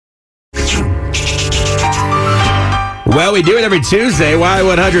Well, we do it every Tuesday.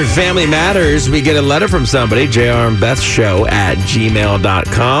 Y100 Family Matters. We get a letter from somebody,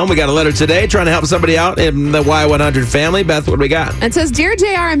 jrandbethshow@gmail.com. We got a letter today trying to help somebody out in the Y100 family. Beth, what do we got? It says, Dear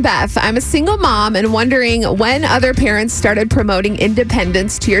JR and Beth, I'm a single mom and wondering when other parents started promoting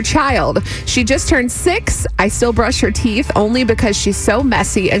independence to your child. She just turned 6. I still brush her teeth only because she's so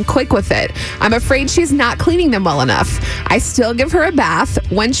messy and quick with it. I'm afraid she's not cleaning them well enough. I still give her a bath.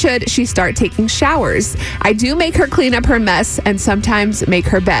 When should she start taking showers? I do make her clean up her mess and sometimes make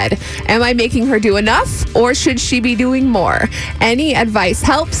her bed. Am I making her do enough or should she be doing more? Any advice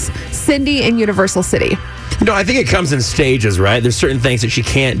helps. Cindy in Universal City. No, I think it comes in stages, right? There's certain things that she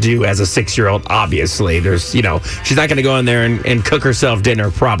can't do as a 6-year-old, obviously. There's, she's not going to go in there and cook herself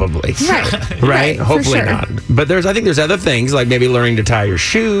dinner, probably. Right. Right? Hopefully sure. not. But I think there's other things, like maybe learning to tie your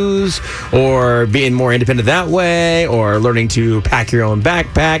shoes, or being more independent that way, or learning to pack your own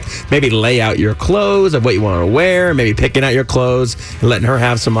backpack, maybe lay out your clothes of what you want to wear, maybe picking out your clothes and letting her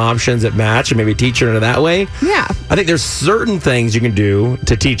have some options that match, and maybe teach her that way. Yeah. I think there's certain things you can do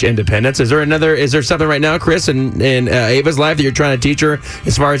to teach independence. Is there something right now, Chris, in Ava's life that you're trying to teach her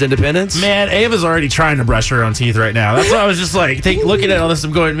as far as independence? Man, Ava's already trying to brush her own teeth right now. That's why I was just like, looking at all this,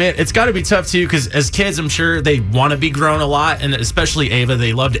 I'm going, man, it's got to be tough too, because as kids, I'm sure they want to be grown a lot, and especially Ava,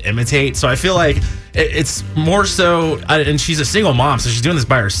 they love to imitate. So I feel like it's more so, and she's a single mom, so she's doing this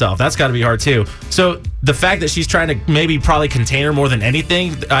by herself. That's got to be hard too. So the fact that she's trying to probably contain her more than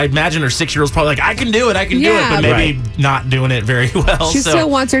anything, I imagine her 6-year-old's probably like, I can do it, but maybe not doing it very well. She still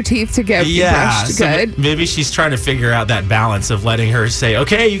wants her teeth to get brushed good. Maybe she's trying to figure out that balance of letting her say,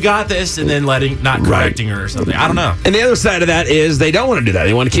 okay, you got this, and then not correcting her or something. I don't know. And the other side of that is they don't want to do that.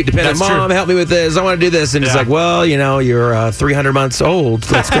 They want to keep dependent. Mom, help me with this. I want to do this. And it's like, well, you're 300 months old.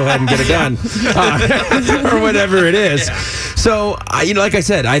 Let's go ahead and get it done. Or whatever it is. Yeah. So, like I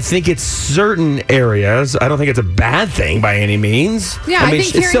said, I think it's certain areas. I don't think it's a bad thing by any means. Yeah, I mean,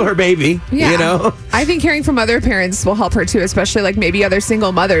 it's still her baby, I think hearing from other parents will help her too, especially like maybe other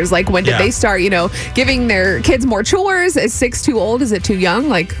single mothers. Like, when did they start, giving their kids more chores? Is 6 too old? Is it too young?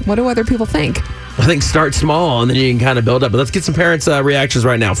 Like, what do other people think? I think start small and then you can kind of build up. But let's get some parents' reactions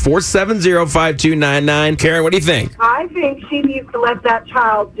right now. 470-5299. Karen, what do you think? I think she needs to let that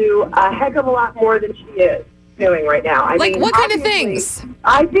child do a heck of a lot more than she is doing right now. I mean, what kind of things?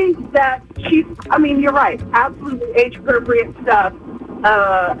 I think that you're right. Absolutely age-appropriate stuff.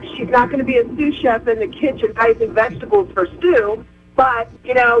 She's not going to be a sous chef in the kitchen dicing vegetables for stew. But,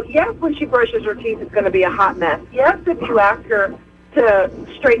 yes, when she brushes her teeth, it's going to be a hot mess. Yes, if you ask her to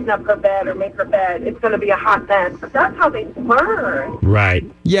straighten up her bed or make her bed, it's going to be a hot mess. But that's how they learn. Right.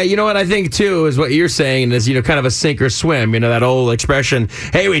 Yeah, you know what I think, too, is what you're saying is, kind of a sink or swim. That old expression,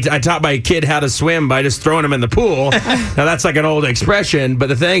 hey, I taught my kid how to swim by just throwing him in the pool. Now, that's like an old expression. But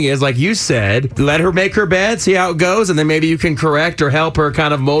the thing is, like you said, let her make her bed, see how it goes, and then maybe you can correct or help her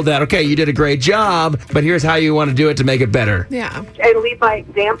kind of mold that. Okay, you did a great job, but here's how you want to do it to make it better. Yeah. And lead by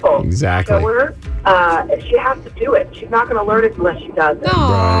example. Exactly. Show her. She has to do it. She's not going to learn it unless she does it.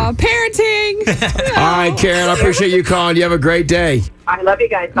 Aw, parenting. All right, Karen, I appreciate you calling. You have a great day. I love you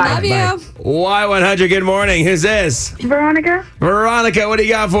guys. Bye. Love you. Y100, good morning. Who's this? Veronica. Veronica, what do you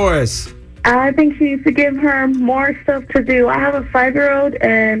got for us? I think she needs to give her more stuff to do. I have a 5-year-old,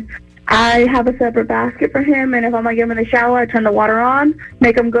 and I have a separate basket for him, and if I'm going to give him in the shower, I turn the water on,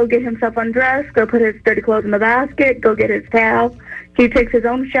 make him go get himself undressed, go put his dirty clothes in the basket, go get his towel. He takes his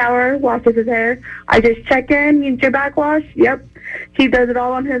own shower, washes his hair. I just check in, need your back wash? Yep. He does it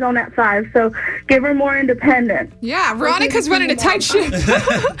all on his own at 5, so give her more independence. Yeah, Veronica's running a tight ship.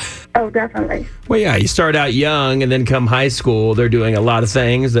 Oh, definitely. Well, yeah, you start out young and then come high school, they're doing a lot of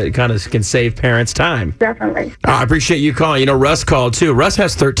things that kind of can save parents time. Definitely. I appreciate you calling. Russ called too. Russ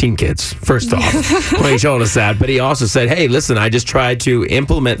has 13 kids, first off, when he told us that. But he also said, hey, listen, I just tried to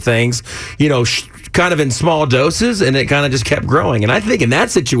implement things, kind of in small doses, and it kind of just kept growing. And I think in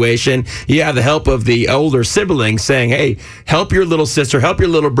that situation, you have the help of the older siblings saying, hey, help your little sister, help your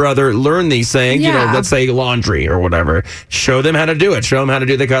little brother learn these things, let's say laundry or whatever. Show them how to do it. Show them how to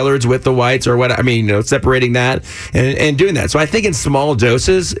do the colors with the whites or what, separating that and doing that. So I think in small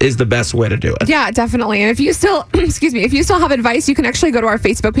doses is the best way to do it. Yeah, definitely. And if you still, if you still have advice, you can actually go to our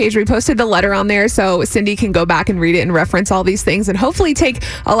Facebook page. We posted the letter on there so Cindy can go back and read it and reference all these things and hopefully take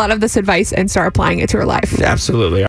a lot of this advice and start applying it to her life. Absolutely.